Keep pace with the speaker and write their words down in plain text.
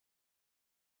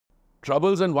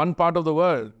troubles in one part of the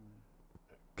world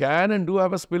can and do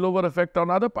have a spillover effect on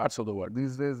other parts of the world.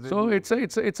 These days, So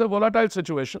it's a volatile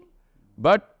situation.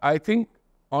 But I think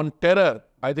on terror,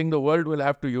 I think the world will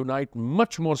have to unite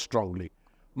much more strongly.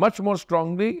 Much more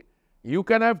strongly. You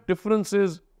can have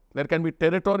differences. There can be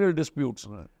territorial disputes.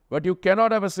 Right. But you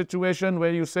cannot have a situation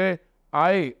where you say,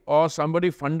 I or somebody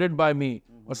funded by me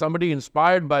or somebody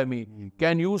inspired by me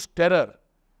can use terror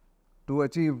to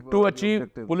achieve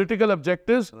objectives. Political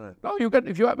objectives. Right. No, you can.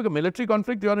 If you have a military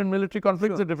conflict, you are in military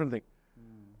conflict. It's a different thing.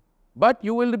 But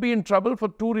you will be in trouble for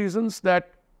two reasons.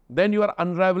 That then you are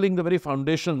unraveling the very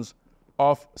foundations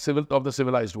of the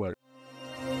civilized world.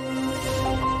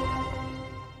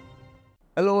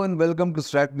 Hello and welcome to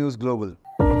StratNewsGlobal.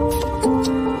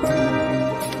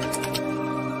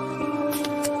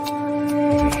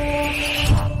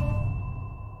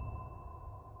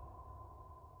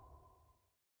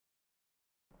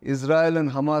 Israel and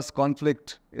Hamas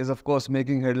conflict is of course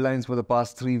making headlines for the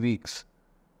past 3 weeks.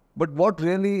 But what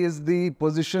really is the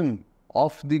position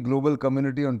of the global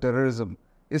community on terrorism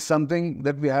is something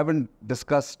that we haven't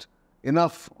discussed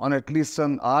enough on at least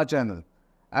on our channel.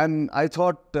 And I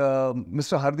thought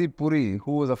Mr. Hardeep Puri,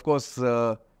 who was of course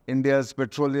India's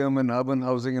Petroleum and Urban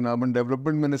Housing and Urban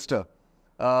Development Minister,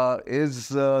 is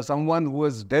someone who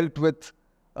has dealt with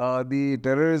the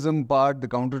terrorism part, the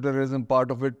counter-terrorism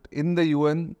part of it in the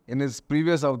UN, in his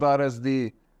previous avatar as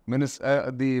the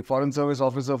Foreign Service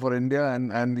Officer for India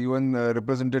and the UN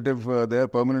representative there,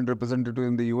 permanent representative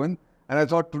in the UN. And I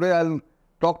thought today I'll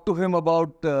talk to him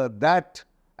about that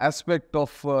aspect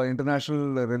of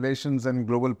international relations and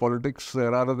global politics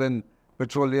rather than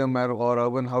petroleum or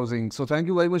urban housing. So thank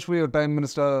you very much for your time,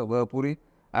 Minister Puri.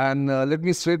 And let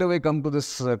me straight away come to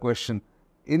this question.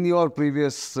 In your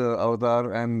previous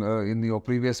avatar and in your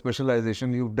previous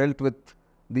specialization, you've dealt with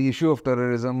the issue of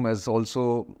terrorism as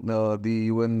also the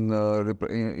UN,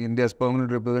 India's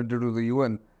permanent representative to the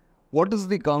UN. What is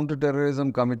the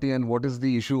Counter-Terrorism Committee and what is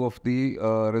the issue of the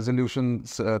Resolution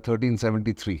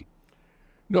 1373?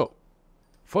 No.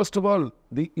 First of all,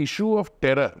 the issue of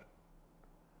terror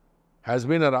has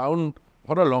been around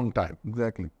for a long time.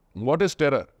 Exactly. What is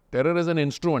terror? Terror is an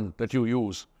instrument that you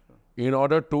use in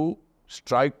order to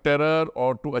strike terror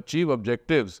or to achieve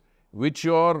objectives which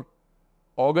your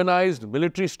organized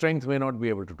military strength may not be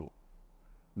able to do.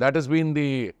 That has been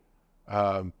the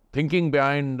thinking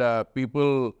behind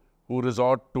people who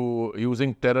resort to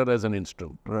using terror as an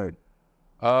instrument. Right.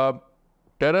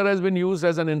 Terror has been used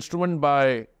as an instrument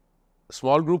by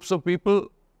small groups of people,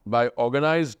 by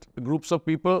organized groups of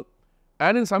people,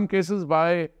 and in some cases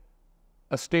by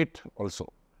a state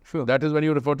also. Sure. That is when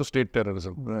you refer to state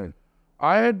terrorism. Right.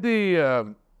 I had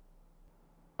the,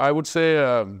 I would say,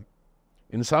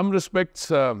 in some respects,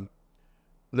 the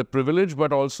privilege,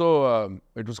 but also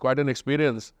it was quite an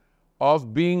experience of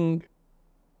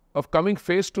coming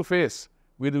face to face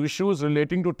with issues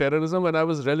relating to terrorism when I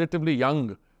was relatively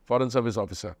young Foreign Service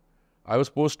officer. I was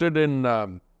posted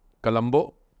in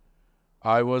Colombo.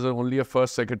 I was only a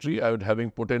first secretary. I was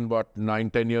having put in about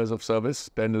 9-10 years of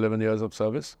service, 10-11 years of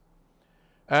service.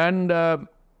 And the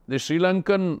Sri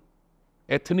Lankan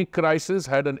ethnic crisis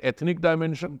had an ethnic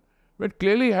dimension, but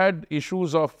clearly had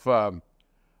issues of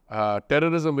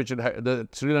terrorism which the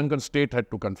Sri Lankan state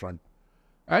had to confront.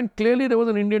 And clearly there was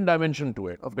an Indian dimension to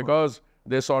it, because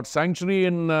they sought sanctuary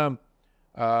in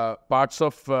parts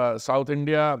of South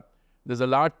India. There's a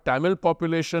large Tamil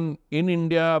population in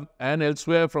India and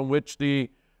elsewhere from which the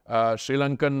Sri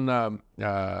Lankan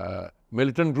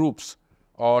militant groups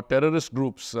or terrorist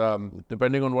groups,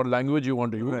 depending on what language you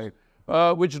want to use,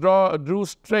 Right. Which drew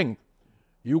strength.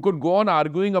 You could go on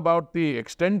arguing about the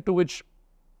extent to which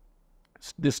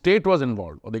the state was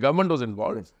involved or the government was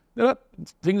involved. Yes. There are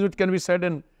things which can be said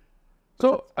in.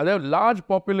 So, a large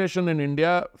population in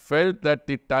India felt that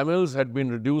the Tamils had been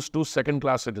reduced to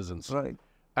second-class citizens. Right.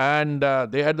 And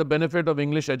they had the benefit of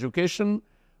English education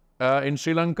in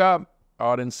Sri Lanka,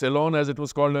 or in Ceylon as it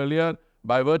was called earlier.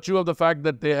 By virtue of the fact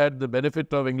that they had the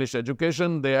benefit of English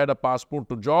education, they had a passport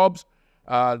to jobs.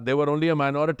 They were only a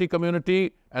minority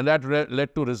community, and that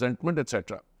led to resentment,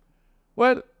 etc.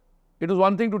 Well, it was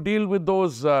one thing to deal with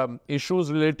those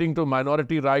issues relating to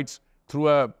minority rights through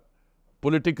a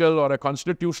political or a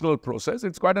constitutional process.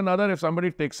 It's quite another if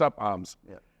somebody takes up arms.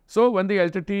 Yeah. So when the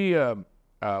LTT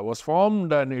was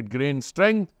formed and it gained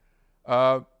strength,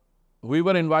 we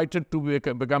were invited to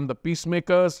become the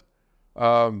peacemakers.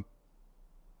 I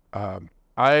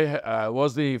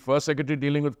was the first secretary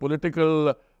dealing with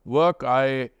political work.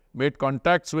 I made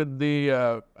contacts with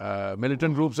the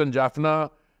militant groups in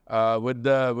Jaffna, with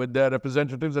their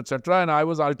representatives, etc. And I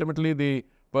was ultimately the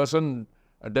person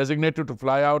designated to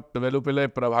fly out Velupillai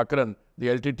Prabhakaran, the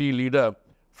LTT leader,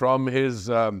 from his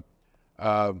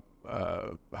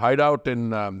hideout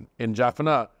in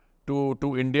Jaffna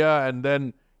to India, and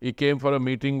then he came for a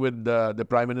meeting with the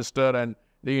Prime Minister and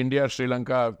the India-Sri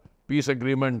Lanka peace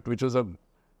agreement, which was a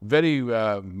very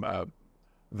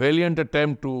valiant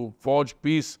attempt to forge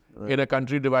peace in a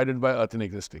country divided by earth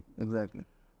inexisting. Exactly.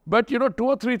 But, 2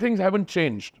 or 3 things haven't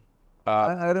changed.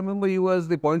 I remember you as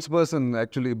the points person,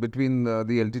 actually, between the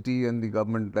LTT and the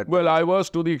government. Well, I was,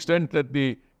 to the extent that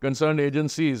the concerned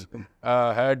agencies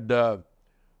had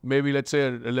maybe, let's say,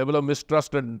 a level of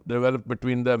mistrust had developed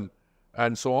between them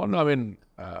and so on. I mean,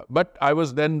 but I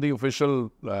was then the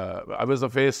official, I was the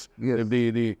face, Yes.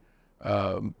 the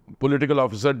political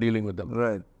officer dealing with them.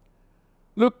 Right.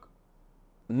 Look,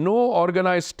 no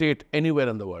organized state anywhere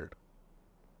in the world,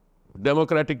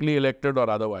 democratically elected or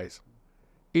otherwise,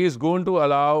 is going to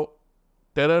allow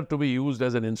terror to be used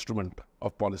as an instrument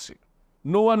of policy.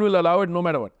 No one will allow it, no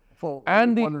matter what. For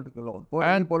And any the- political, for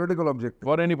any political objective.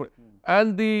 For any,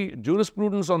 and the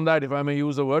jurisprudence on that, if I may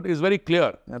use the word, is very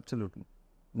clear. Absolutely.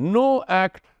 No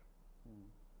act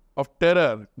of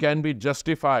terror can be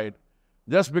justified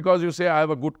just because you say, I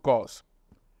have a good cause.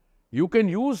 You can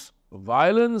use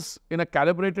violence in a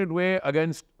calibrated way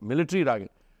against military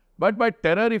targets. But by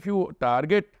terror, if you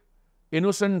target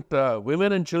innocent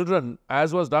women and children,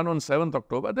 as was done on 7th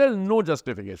October, there is no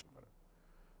justification.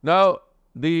 Now,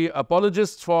 the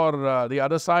apologists for the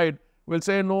other side will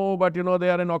say, no, but they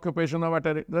are in occupation of a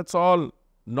territory. That's all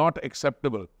not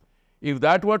acceptable. If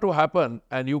that were to happen,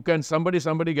 and you can,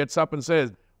 somebody gets up and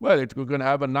says, well, you can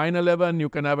have a 9/11, you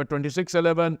can have a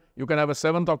 26/11, you can have a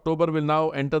 7th October will now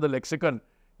enter the lexicon.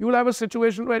 You will have a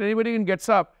situation where anybody gets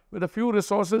up with a few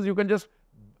resources, you can just,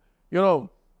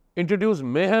 introduce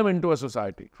mayhem into a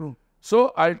society. True.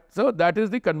 So that is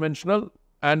the conventional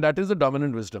and that is the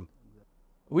dominant wisdom.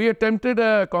 We attempted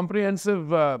a comprehensive,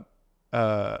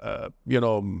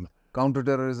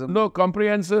 Counterterrorism.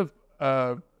 comprehensive,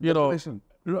 Declaration.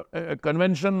 a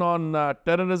convention on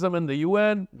terrorism in the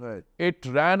UN. Right. It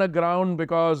ran aground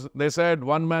because they said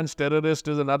one man's terrorist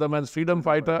is another man's freedom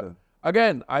fighter.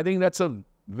 Again, I think that's a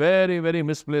very, very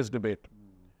misplaced debate.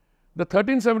 The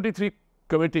 1373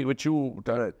 committee, which you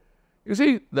Right. you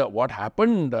see, what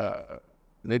happened,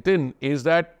 Nitin, is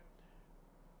that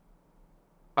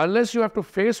unless you have to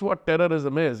face what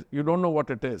terrorism is, you don't know what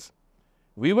it is.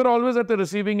 We were always at the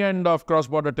receiving end of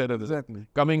cross-border terrorism, Exactly.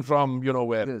 coming from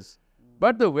where. Yes.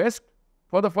 But the West,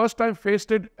 for the first time,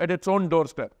 faced it at its own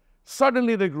doorstep.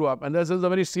 Suddenly they grew up, and this is a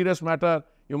very serious matter.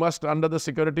 You must, under the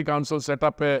Security Council, set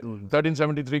up a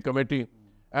 1373 committee.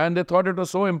 And they thought it was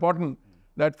so important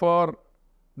that for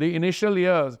the initial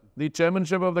years, the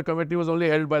chairmanship of the committee was only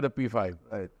held by the P5.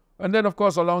 Right. And then, of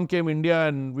course, along came India,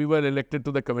 and we were elected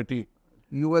to the committee.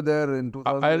 You were there in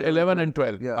 2011. 11 and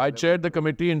 12. Yeah, I chaired the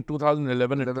committee in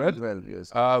 2011 and 12. 12,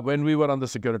 yes. When we were on the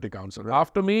Security Council.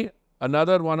 After me,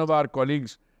 another one of our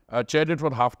colleagues chaired it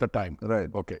for half the time. Right.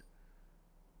 Okay.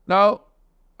 Now,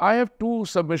 I have 2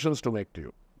 submissions to make to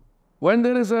you. When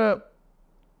there is a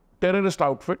terrorist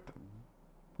outfit,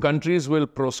 countries will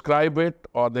proscribe it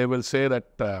or they will say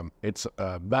that it's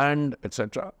banned,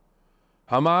 etc.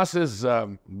 Hamas is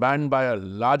banned by a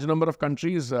large number of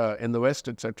countries in the West,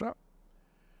 etc.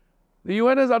 The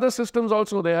UN has other systems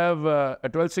also. They have a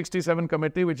 1267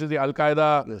 committee, which is the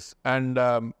Al-Qaeda Yes. and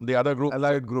the other group,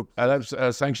 Allied group.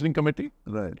 sanctioning committee.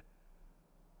 Right.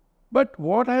 But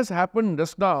what has happened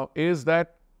just now is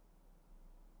that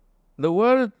the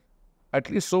world, at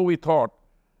least so we thought,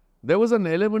 there was an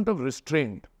element of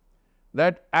restraint,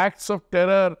 that acts of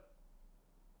terror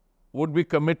would be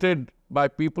committed by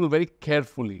people very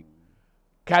carefully,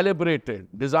 calibrated,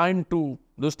 designed to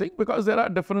those things, because there are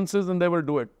differences and they will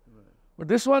do it. But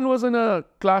this one was in a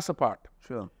class apart.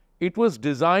 Sure. It was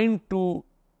designed to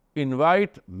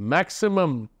invite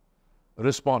maximum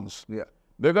response. Yeah.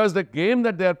 Because the game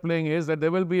that they are playing is that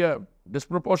there will be a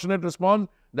disproportionate response.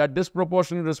 That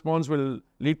disproportionate response will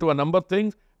lead to a number of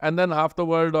things, and then half the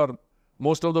world or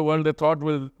most of the world they thought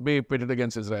will be pitted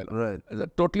against Israel. Right. It's a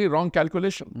totally wrong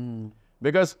calculation.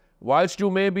 Because whilst you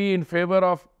may be in favor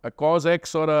of a cause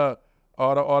X or a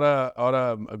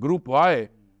group Y,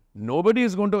 nobody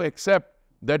is going to accept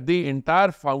that the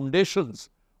entire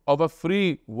foundations of a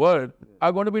free world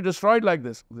are going to be destroyed like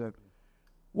this. Exactly.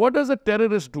 What does a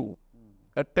terrorist do?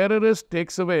 A terrorist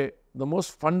takes away the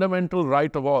most fundamental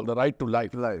right of all, the right to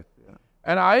life. Life. Yeah.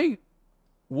 And I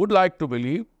would like to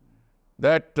believe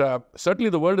that certainly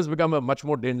the world has become a much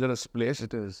more dangerous place.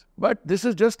 It is. But this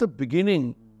is just the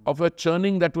beginning of a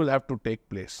churning that will have to take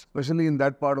place. Especially in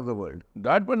that part of the world.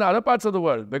 That, but in other parts of the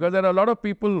world, because there are a lot of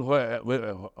people who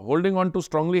are holding on to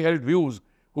strongly held views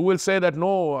who will say that,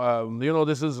 no,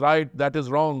 this is right, that is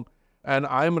wrong, and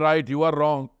I'm right, you are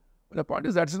wrong. But the point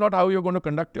is, that's not how you're going to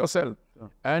conduct yourself. Sure.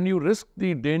 And you risk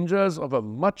the dangers of a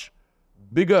much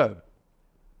bigger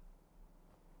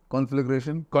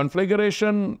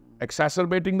conflagration,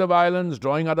 exacerbating the violence,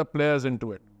 drawing other players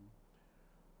into it.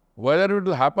 Whether it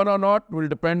will happen or not will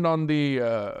depend on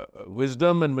the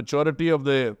wisdom and maturity of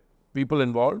the people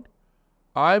involved.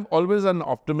 I'm always an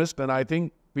optimist, and I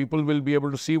think people will be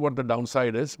able to see what the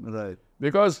downside is. Right.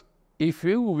 Because if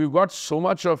we've got so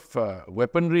much of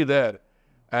weaponry there,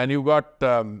 and you've got,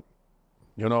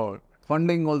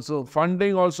 funding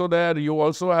also there, you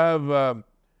also have,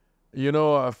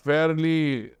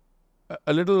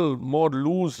 a little more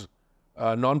loose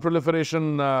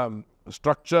non-proliferation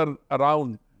structure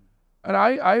around. And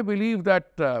I believe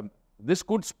that this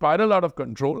could spiral out of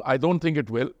control. I don't think it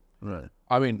will. Right.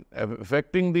 I mean,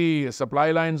 affecting the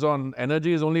supply lines on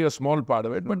energy is only a small part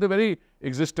of it. But the very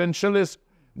existential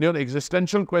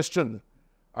question.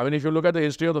 I mean, if you look at the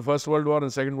history of the First World War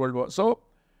and Second World War. So,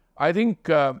 I think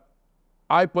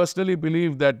I personally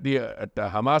believe that the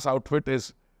Hamas outfit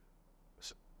is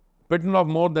bitten off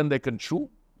more than they can chew.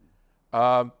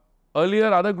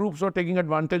 Earlier, other groups were taking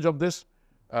advantage of this.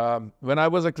 When I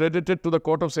was accredited to the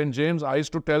Court of St. James, I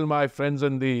used to tell my friends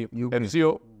in the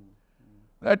MCO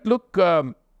that, look,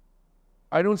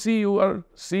 I don't see you are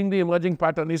seeing the emerging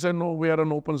pattern. He said, no, we are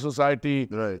an open society,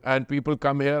 right, and people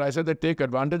come here. I said, they take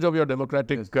advantage of your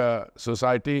democratic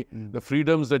society, the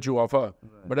freedoms that you offer. Right.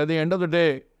 But at the end of the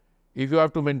day, if you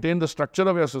have to maintain the structure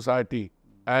of your society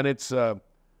and its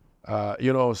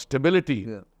stability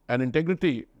and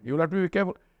integrity, you will have to be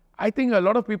careful. I think a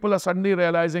lot of people are suddenly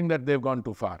realizing that they've gone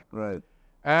too far. Right.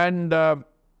 And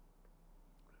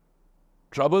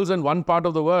troubles in one part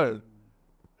of the world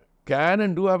can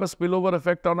and do have a spillover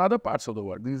effect on other parts of the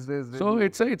world. These days, so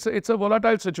it's a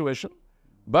volatile situation.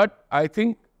 But I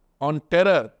think on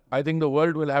terror, I think the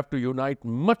world will have to unite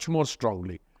much more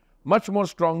strongly. Much more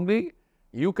strongly.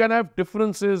 You can have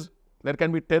differences. There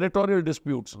can be territorial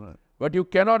disputes. Right. But you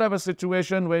cannot have a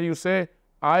situation where you say,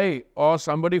 I or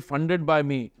somebody funded by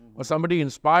me or somebody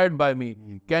inspired by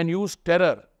me can use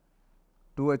terror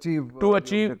to achieve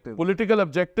political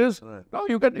objectives. Right. Now,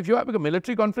 you can, if you have a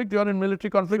military conflict, you are in military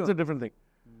conflict, it's a different thing.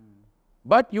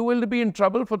 But you will be in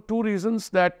trouble for two reasons,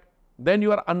 that then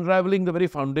you are unraveling the very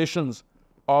foundations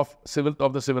of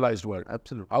the civilized world.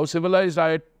 Absolutely. How civilized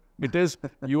it is,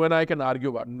 you and I can argue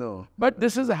about. No. But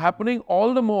this is happening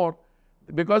all the more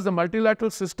because the multilateral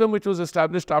system which was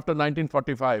established after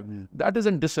 1945, that is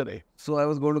in disarray. So I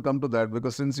was going to come to that,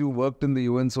 because since you worked in the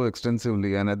UN so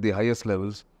extensively and at the highest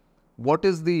levels, what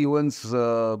is the UN's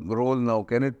role now?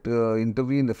 Can it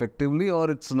intervene effectively,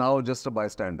 or it's now just a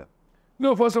bystander?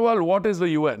 No, first of all, what is the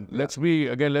UN? Let's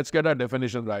get our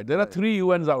definition right. There are three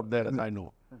UNs out there, as I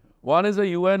know. One is a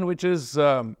UN which is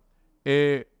a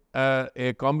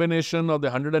combination of the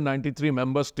 193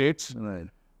 member states. Right.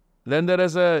 Then there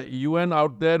is a UN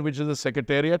out there which is a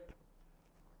secretariat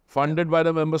funded by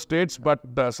the member states, but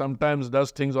sometimes does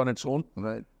things on its own.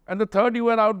 Right. And the third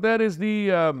UN out there is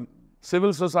the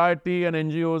civil society and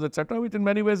NGOs, etc., which in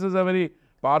many ways is a very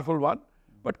powerful one.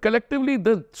 But collectively,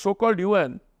 the so-called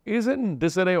UN is in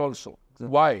disarray also.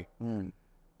 Why?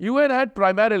 UN had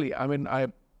primarily, I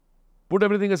put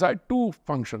everything aside, two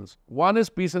functions. One is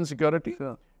peace and security,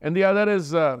 and the other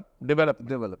is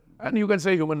development. And you can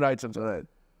say human rights and so on. Right.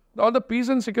 On the peace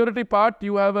and security part,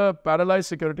 you have a paralysed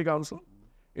Security Council.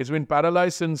 It's been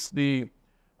paralysed since the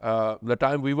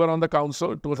time we were on the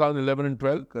council, 2011 and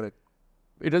 12. Correct.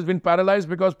 It has been paralysed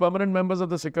because permanent members of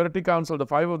the Security Council, the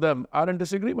 5 of them, are in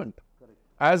disagreement. Correct.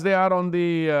 As they are on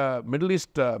the Middle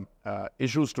East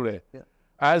issues today,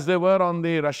 as they were on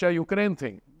the Russia-Ukraine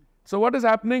thing. So what is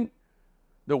happening?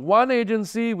 The one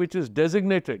agency which is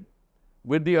designated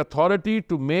with the authority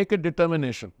to make a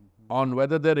determination on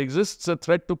whether there exists a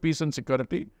threat to peace and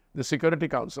security, the Security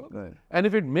Council. Right. And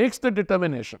if it makes the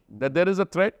determination that there is a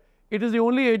threat, it is the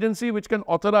only agency which can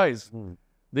authorize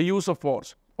the use of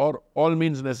force or all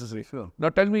means necessary. Sure. Now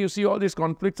tell me, you see all these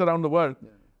conflicts around the world.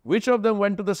 Which of them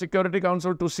went to the Security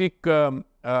Council to seek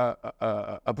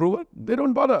approval? They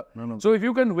don't bother. No. So if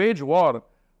you can wage war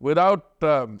without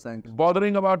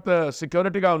bothering about the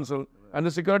Security Council, and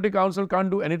the Security Council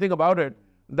can't do anything about it,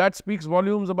 that speaks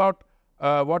volumes about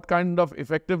what kind of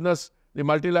effectiveness the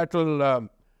multilateral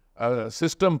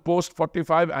system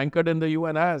post-45 anchored in the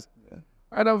UN has.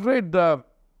 And I'm afraid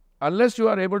unless you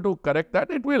are able to correct that,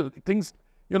 it will. Things,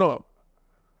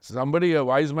 somebody, a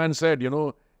wise man said,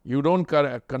 you don't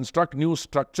construct new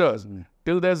structures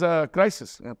till there's a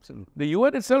crisis. Absolutely. The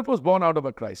UN itself was born out of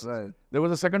a crisis. Right. There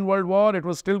was a Second World War. It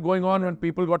was still going on when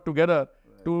people got together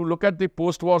to look at the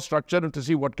post-war structure and to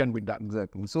see what can be done.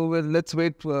 Exactly. So let's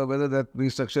wait whether that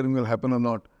restructuring will happen or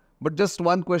not. But just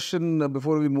one question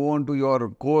before we move on to your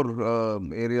core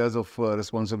areas of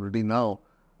responsibility now.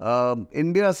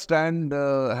 India's stand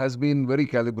has been very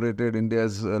calibrated. India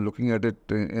is looking at it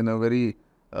in a very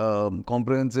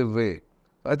comprehensive way.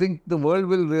 I think the world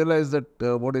will realize that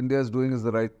what India is doing is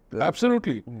the right.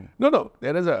 Absolutely. No.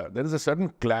 There is a certain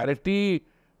clarity.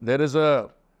 There is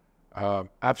a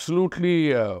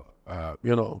absolutely a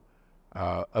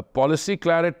policy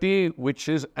clarity which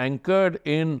is anchored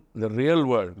in the real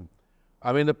world.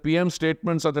 I mean, the PM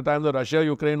statements at the time of the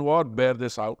Russia-Ukraine war bear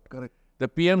this out. Correct. The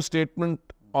PM statement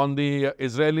on the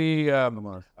Israeli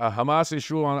Hamas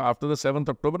issue after the 7th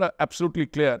October are absolutely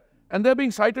clear. And they're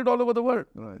being cited all over the world.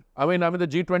 Right. I mean, the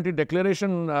G20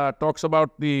 declaration talks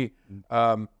about the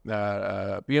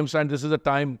PM stand. This is a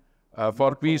time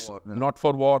for peace, not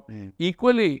for war.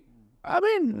 Equally, I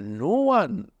mean, no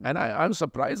one, and I'm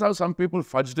surprised how some people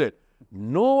fudged it.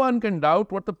 No one can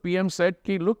doubt what the PM said.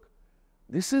 Look,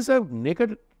 this is a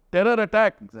naked terror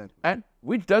attack, and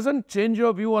which doesn't change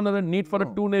your view on the need for a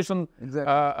two-nation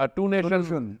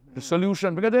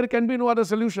solution, because there can be no other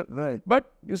solution. Right.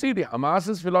 But you see, the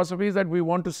Hamas's philosophy is that we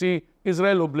want to see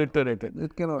Israel obliterated.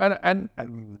 It cannot. And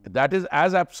that is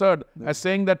as absurd as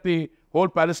saying that the whole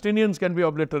Palestinians can be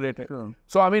obliterated. Sure.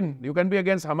 So, I mean, you can be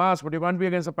against Hamas, but you can't be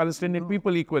against the Palestinian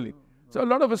people equally. So, a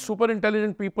lot of super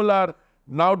intelligent people are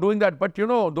now doing that. But,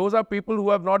 those are people who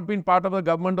have not been part of the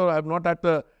government or have not had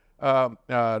the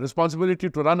responsibility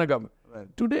to run a government. Right.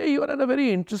 Today, you are in a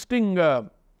very interesting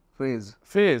phase.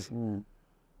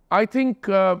 I think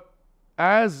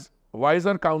as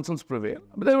wiser counsels prevail,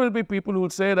 there will be people who will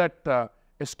say that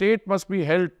a state must be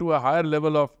held to a higher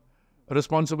level of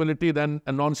responsibility than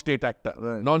a non-state actor.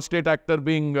 Right. Non-state actor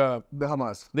being the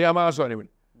Hamas. The Hamas or anyone.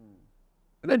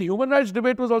 And then human rights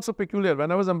debate was also peculiar.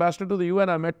 When I was ambassador to the UN,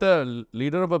 I met the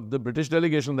leader of the British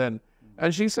delegation then,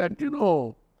 and she said,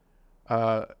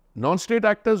 non-state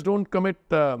actors don't commit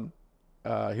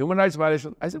human rights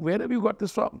violations. I said, where have you got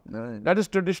this from? Right. That is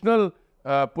traditional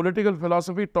political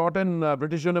philosophy taught in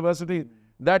British university,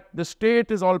 that the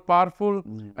state is all powerful,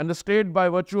 and the state, by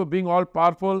virtue of being all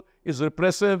powerful, is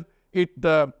repressive. It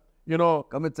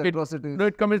commits atrocities.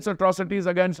 It commits atrocities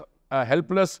against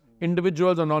helpless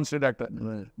individuals or non-state actors.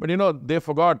 Right. But they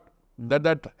forgot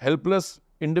that helpless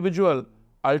individual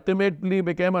ultimately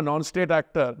became a non-state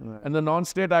actor, and the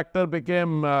non-state actor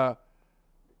became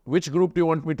which group do you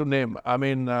want me to name? I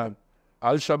mean,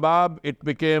 Al-Shabaab. It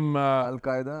became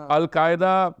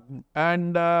Al-Qaeda,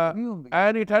 and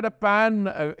it had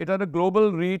it had a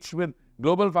global reach with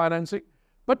global financing.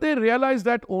 But they realized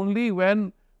that only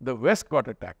when the West got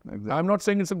attacked. Exactly. I'm not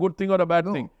saying it's a good thing or a bad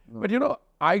thing, but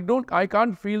I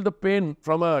can't feel the pain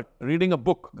from reading a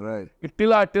book. Right.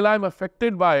 Till I'm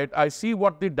affected by it, I see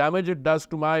what the damage it does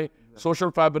to my social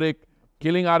fabric,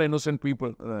 killing our innocent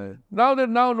people. Right. Now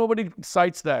nobody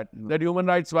cites that human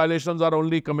rights violations are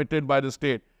only committed by the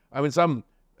state. I mean, some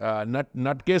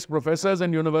nutcase professors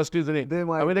and universities,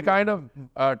 the kind of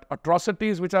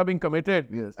atrocities which are being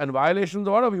committed and violations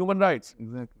of human rights.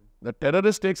 Exactly. The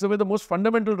terrorist takes away the most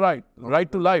fundamental right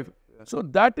to life. So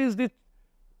that is the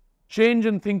change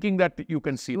in thinking that you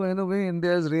can see. So in a way,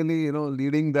 India is really,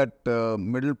 leading that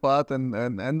middle path and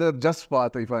the just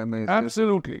path, if I may say.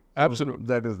 Absolutely. So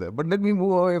that is there. But let me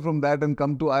move away from that and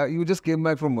come to, you just came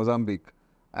back from Mozambique.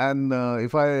 And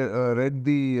if I read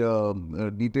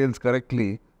the details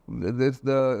correctly,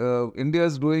 India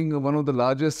is doing one of the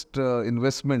largest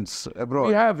investments abroad.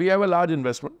 We have a large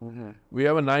investment. We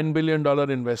have a $9 billion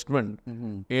investment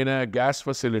in a gas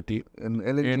facility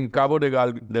in Cabo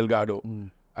Delgado.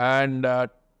 And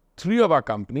 3 of our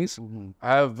companies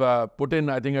have put in,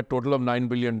 I think, a total of $9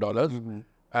 billion.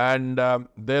 And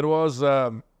there was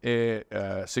a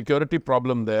security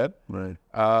problem there.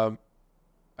 Right.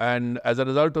 And as a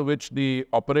result of which the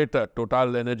operator,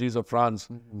 Total Energies of France,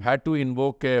 had to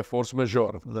invoke a force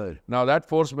majeure. Right. Now that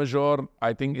force majeure,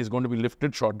 I think, is going to be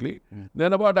lifted shortly.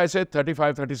 Then about,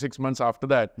 35-36 months after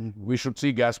that, we should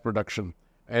see gas production.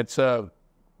 It's a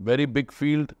very big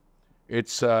field.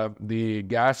 It's the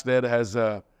gas there has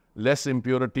less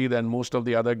impurity than most of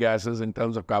the other gases in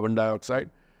terms of carbon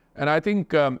dioxide. And I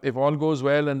think if all goes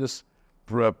well and this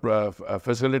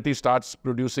facility starts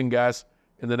producing gas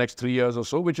in the next 3 years or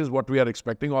so, which is what we are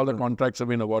expecting, all the contracts have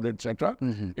been awarded, etc.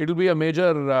 It will be a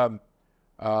major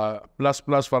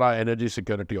plus for our energy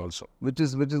security also. Which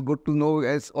is good to know.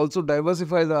 It also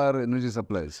diversifies our energy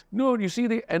supplies. No, you see,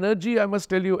 the energy, I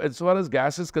must tell you, as far as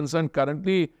gas is concerned,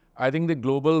 currently I think the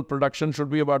global production should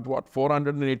be about,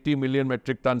 480 million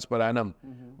metric tons per annum.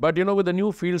 But, with the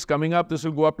new fields coming up, this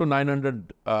will go up to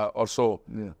 900 or so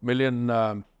million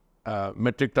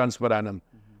metric tons per annum.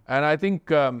 And I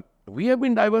think we have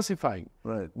been diversifying.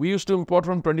 Right. We used to import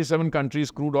from 27 countries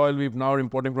crude oil. We've now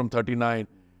importing from 39.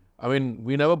 I mean,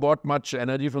 we never bought much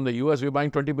energy from the US. We're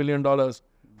buying $20 billion.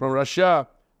 From Russia,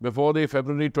 before the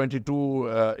February 22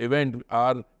 event,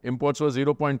 our imports were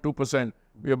 0.2%.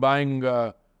 We are buying,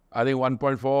 I think,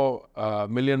 1.4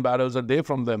 million barrels a day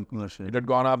from them. It had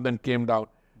gone up, then came down.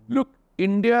 Look,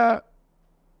 India,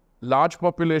 large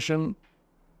population,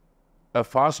 a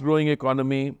fast-growing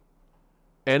economy,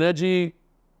 energy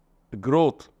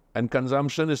growth and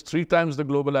consumption is 3 times the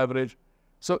global average.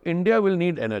 So India will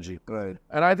need energy. Right.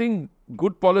 And I think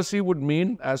good policy would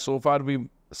mean, as so far we've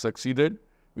succeeded,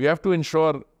 we have to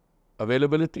ensure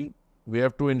availability, we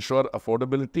have to ensure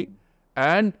affordability,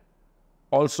 and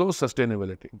also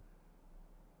sustainability.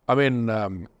 I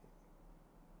mean,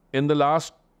 in the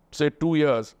last, say, 2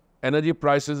 years, energy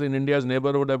prices in India's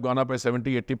neighborhood have gone up by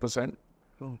 70-80%.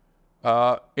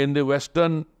 In the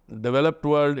Western developed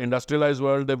world, industrialized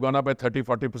world, they've gone up by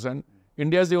 30-40%.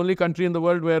 India is the only country in the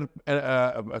world where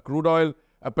crude oil,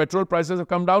 petrol prices have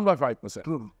come down by 5%.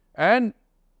 True. And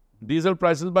diesel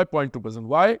prices by 0.2%.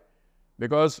 Why?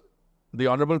 Because the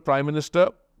Honorable Prime Minister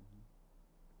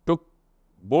took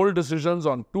bold decisions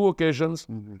on 2 occasions,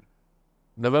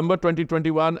 November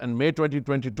 2021 and May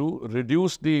 2022,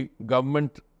 reduced the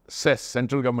government cess,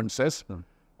 central government cess,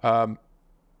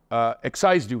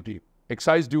 excise duty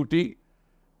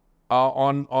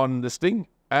on this thing.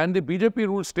 And the BJP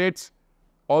ruled states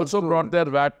also brought their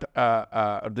VAT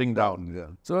thing down. Yeah.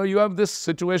 So you have this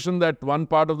situation that one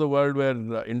part of the world where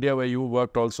India, where you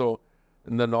worked also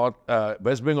in the north,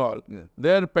 West Bengal,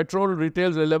 their petrol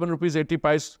retails 11 rupees 80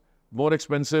 paise more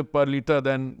expensive per litre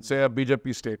than, say, a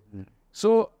BJP state.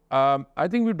 So I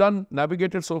think we've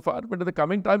navigated so far, but in the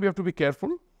coming time we have to be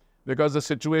careful because the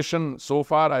situation so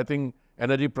far, I think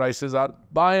energy prices are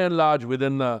by and large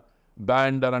within a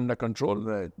band or under control.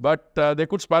 Right. But they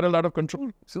could spiral out of control.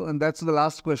 So, and that's the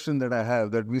last question that I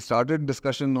have, that we started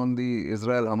discussion on the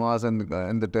Israel-Hamas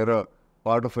and the terror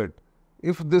part of it.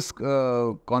 If this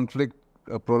conflict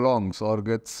prolongs or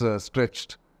gets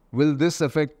stretched, will this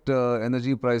affect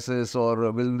energy prices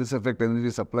or will this affect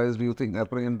energy supplies? Do you think,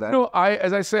 apprehend that? No,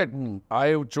 as I said,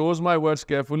 I chose my words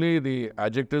carefully. The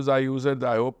adjectives I used,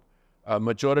 I hope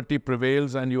maturity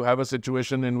prevails and you have a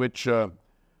situation in which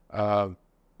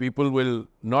people will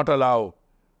not allow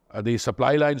the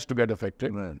supply lines to get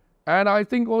affected. Right. And I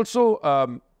think also,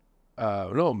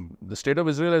 the state of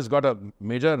Israel has got a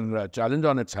major challenge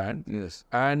on its hand. Yes.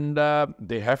 And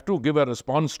they have to give a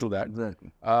response to that.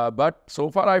 Exactly. But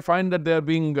so far I find that they're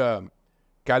being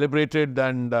calibrated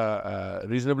and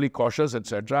reasonably cautious,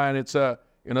 etc. And it's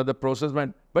the process.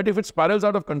 But if it spirals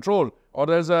out of control or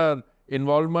there's a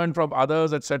involvement from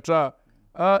others, etc.,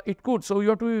 it could. So you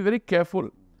have to be very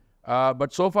careful.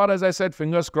 But so far, as I said,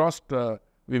 fingers crossed,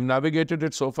 we've navigated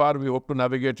it so far. We hope to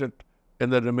navigate it in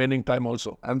the remaining time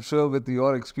also. I'm sure with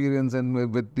your experience and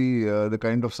with the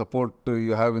kind of support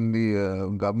you have in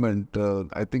the government,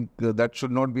 I think that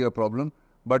should not be a problem.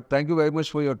 But thank you very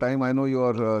much for your time. I know you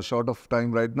are short of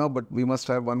time right now, but we must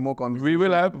have one more conversation. We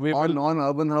will have. On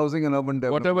urban housing and urban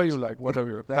development. Whatever you like.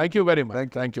 Thank you very much.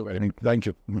 Thank you very much. Thank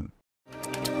you.